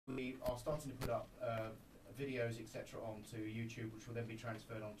are starting to put up videos, etc., onto YouTube, which will then be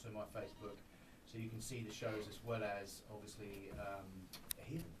transferred onto my Facebook, so you can see the shows as well as obviously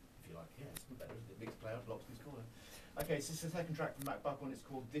here, if you like. Yeah, it's better, isn't it? Mixed player, Loxley's Corner. Okay, so this is the second track from Mac Buck, and it's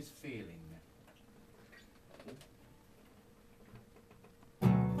called This Feeling.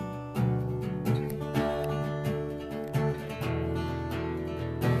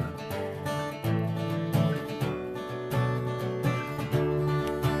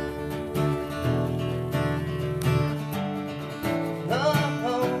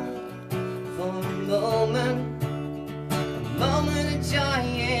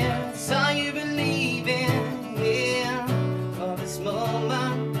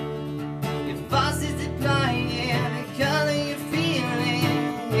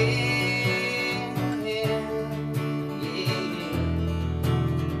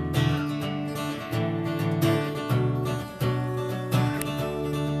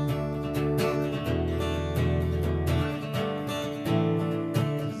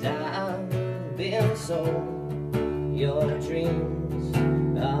 So your dreams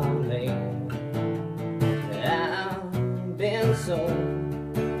are made. I've been so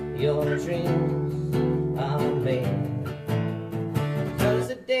your dreams are made. Comes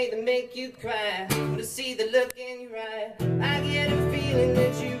the day that make you cry, to see the look in your eye. I get a feeling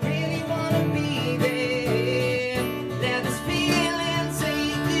that you really wanna be there. Let this feeling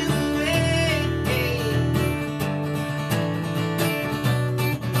take you away,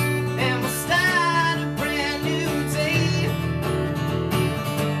 and we'll start a brand new day.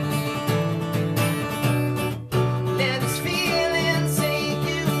 Let this feeling take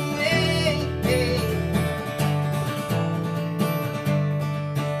you away.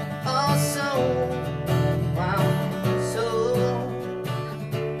 Oh, so wow, so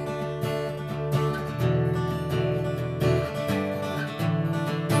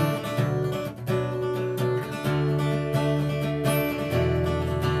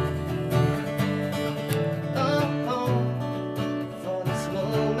for this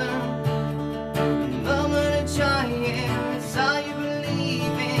moment of joy, yeah, it's all you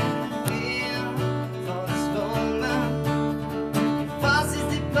believe in. For this moment, your forces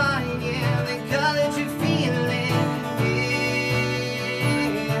divine, yeah, they color you feeling,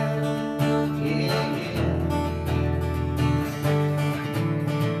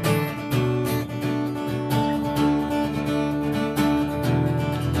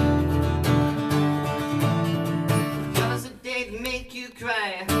 Cause the day that make you cry,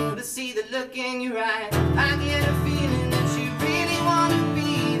 to see the look in your eye.